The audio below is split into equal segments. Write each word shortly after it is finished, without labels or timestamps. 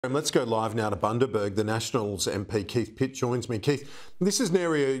And let's go live now to Bundaberg. The Nationals MP Keith Pitt joins me. Keith, this is an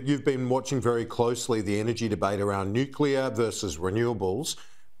area you've been watching very closely, the energy debate around nuclear versus renewables.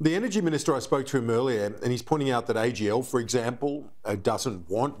 The Energy Minister, I spoke to him earlier, and he's pointing out that AGL, for example, doesn't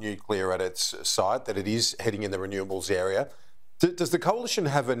want nuclear at its site, that it is heading in the renewables area. Does the Coalition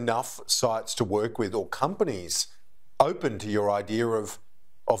have enough sites to work with, or companies open to your idea of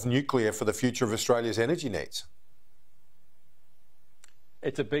nuclear for the future of Australia's energy needs?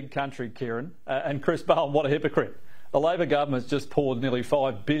 It's a big country, Kieran, and Chris Bowen, what a hypocrite. The Labor government's just poured nearly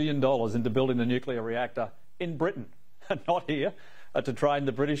 $5 billion into building the nuclear reactor in Britain, not here, to train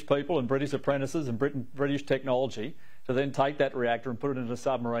the British people and British apprentices and British technology to then take that reactor and put it into a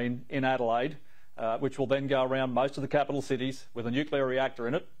submarine in Adelaide, which will then go around most of the capital cities with a nuclear reactor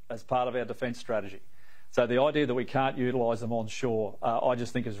in it as part of our defence strategy. So the idea that we can't utilise them on shore, I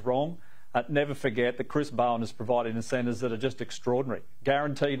just think is wrong. Never forget that Chris Bowen has provided incentives that are just extraordinary.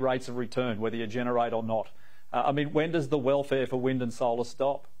 Guaranteed rates of return, whether you generate or not. I mean, when does the welfare for wind and solar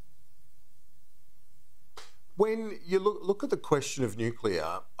stop? When you look at the question of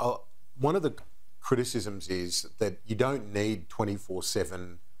nuclear, one of the criticisms is that you don't need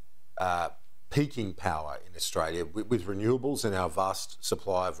 24/7 peaking power in Australia. With renewables and our vast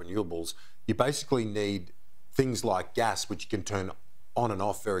supply of renewables, you basically need things like gas, which you can turn on and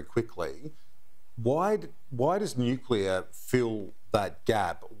off very quickly. Why does nuclear fill that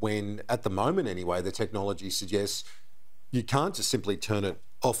gap when, at the moment anyway, the technology suggests you can't just simply turn it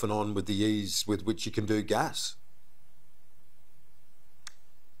off and on with the ease with which you can do gas?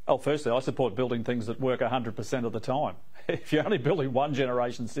 Oh, firstly, I support building things that work 100% of the time. If you're only building one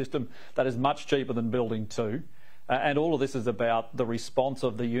generation system, that is much cheaper than building two. And all of this is about the response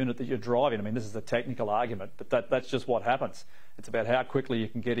of the unit that you're driving. I mean, this is a technical argument, but that's just what happens. It's about how quickly you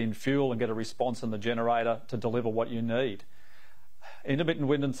can get in fuel and get a response in the generator to deliver what you need. Intermittent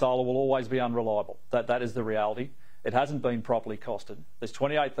wind and solar will always be unreliable. That is the reality. It hasn't been properly costed. There's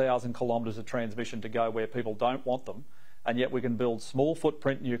 28,000 kilometres of transmission to go where people don't want them, and yet we can build small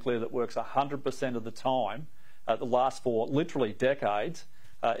footprint nuclear that works 100% of the time, that lasts for literally decades,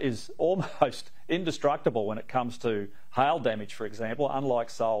 is almost indestructible when it comes to hail damage, for example, unlike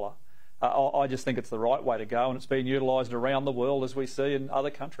solar. I just think it's the right way to go, and it's being utilised around the world as we see in other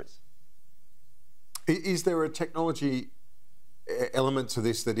countries. Is there a technology element to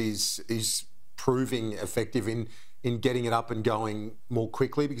this that is proving effective in getting it up and going more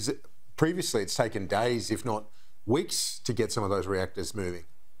quickly? Because previously it's taken days, if not weeks, to get some of those reactors moving.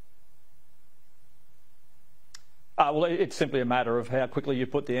 Well, it's simply a matter of how quickly you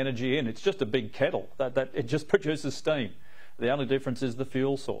put the energy in. It's just a big kettle that it just produces steam. The only difference is the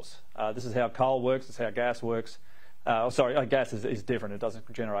fuel source. This is how coal works. It's how gas works. Gas is different. It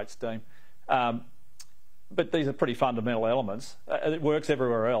doesn't generate steam. But these are pretty fundamental elements. It works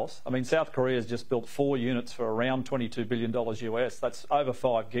everywhere else. I mean, South Korea's just built 4 units for around $22 billion US. That's over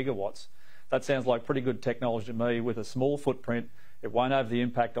 5 gigawatts. That sounds like pretty good technology to me with a small footprint. It won't have the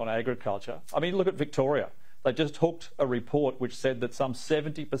impact on agriculture. I mean, look at Victoria. They just hooked a report which said that some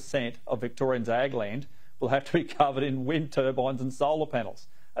 70% of Victorians' ag land will have to be covered in wind turbines and solar panels.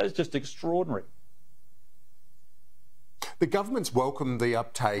 That is just extraordinary. The government's welcomed the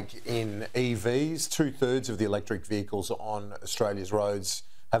uptake in EVs. 2/3 of the electric vehicles on Australia's roads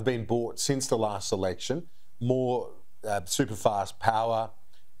have been bought since the last election. More super fast power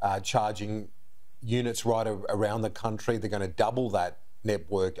charging units right around the country. They're going to double that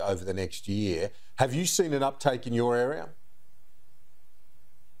network over the next year. Have you seen an uptake in your area?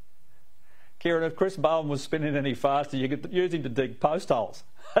 Kieran, if Chris Bowen was spinning any faster, you could use him to dig post holes.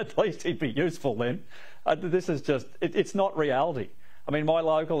 At least he'd be useful then. This is just, it's not reality. I mean, my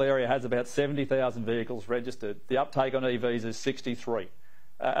local area has about 70,000 vehicles registered. The uptake on EVs is 63.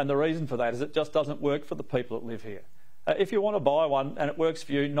 And the reason for that is it just doesn't work for the people that live here. If you want to buy one and it works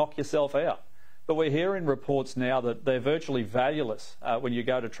for you, knock yourself out. But we're hearing reports now that they're virtually valueless when you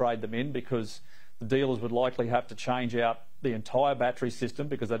go to trade them in, because the dealers would likely have to change out the entire battery system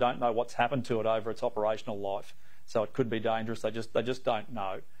because they don't know what's happened to it over its operational life. So it could be dangerous. They just don't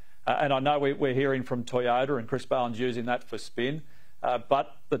know. And I know we're hearing from Toyota, and Chris Bowen's using that for spin.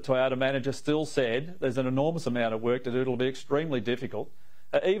 But the Toyota manager still said there's an enormous amount of work to do. It'll be extremely difficult.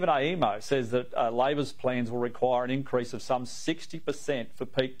 Even AEMO says that Labor's plans will require an increase of some 60% for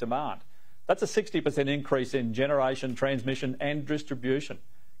peak demand. That's a 60% increase in generation, transmission and distribution.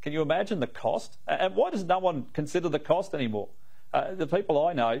 Can you imagine the cost? And why does no one consider the cost anymore? The people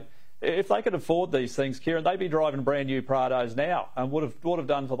I know, if they could afford these things, Kieran, they'd be driving brand new Prados now and would have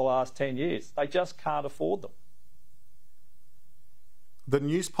done for the last 10 years. They just can't afford them. The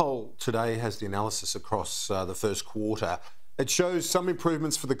news poll today has the analysis across the first quarter. It shows some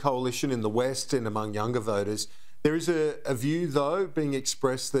improvements for the coalition in the West and among younger voters. There is a view, though, being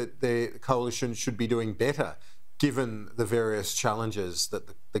expressed that the coalition should be doing better given the various challenges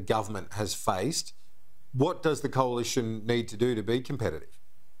that the government has faced. What does the coalition need to do to be competitive?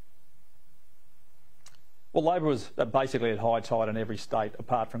 Well, Labor was basically at high tide in every state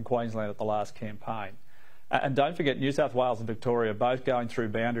apart from Queensland at the last campaign. And don't forget, New South Wales and Victoria are both going through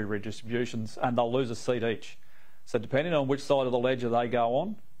boundary redistributions and they'll lose a seat each. So depending on which side of the ledger they go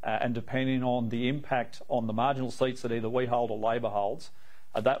on and depending on the impact on the marginal seats that either we hold or Labor holds,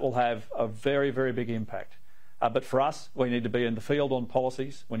 that will have a very, very big impact. But for us, we need to be in the field on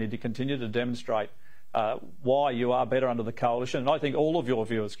policies. We need to continue to demonstrate why you are better under the coalition. And I think all of your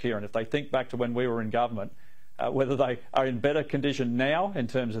viewers, Kieran, if they think back to when we were in government, whether they are in better condition now in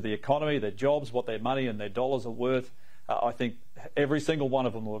terms of the economy, their jobs, what their money and their dollars are worth, I think every single one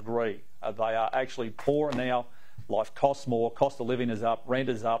of them will agree. They are actually poorer now. Life costs more, cost of living is up, rent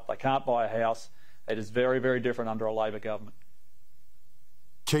is up, they can't buy a house. It is very, very different under a Labor government.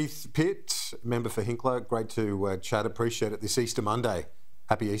 Keith Pitt, member for Hinkler, great to chat. Appreciate it this Easter Monday.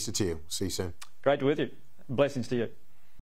 Happy Easter to you. See you soon. Great to be with you. Blessings to you.